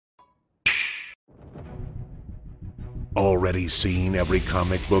Already seen every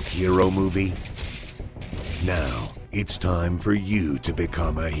comic book hero movie? Now, it's time for you to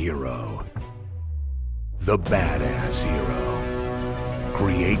become a hero. The Badass Hero.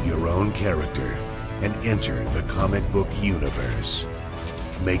 Create your own character and enter the comic book universe.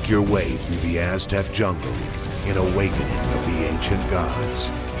 Make your way through the Aztec jungle in Awakening of the Ancient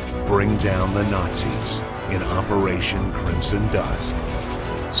Gods. Bring down the Nazis in Operation Crimson Dusk.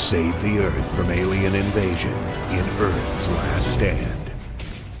 Save the Earth from alien invasion in Earth's Last Stand.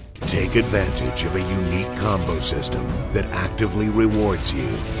 Take advantage of a unique combo system that actively rewards you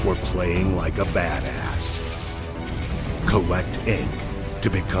for playing like a badass. Collect ink to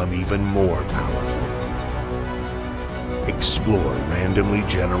become even more powerful. Explore randomly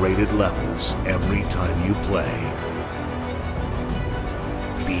generated levels every time you play.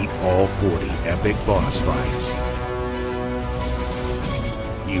 Beat all 40 epic boss fights.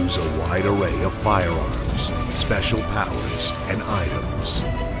 Use a wide array of firearms, special powers, and items.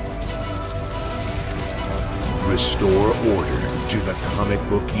 Restore order to the comic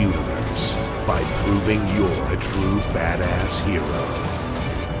book universe by proving you're a true badass hero.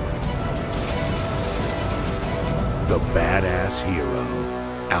 The Badass Hero.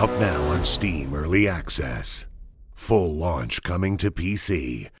 Out now on Steam Early Access. Full launch coming to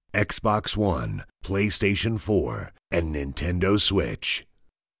PC, Xbox One, PlayStation 4, and Nintendo Switch.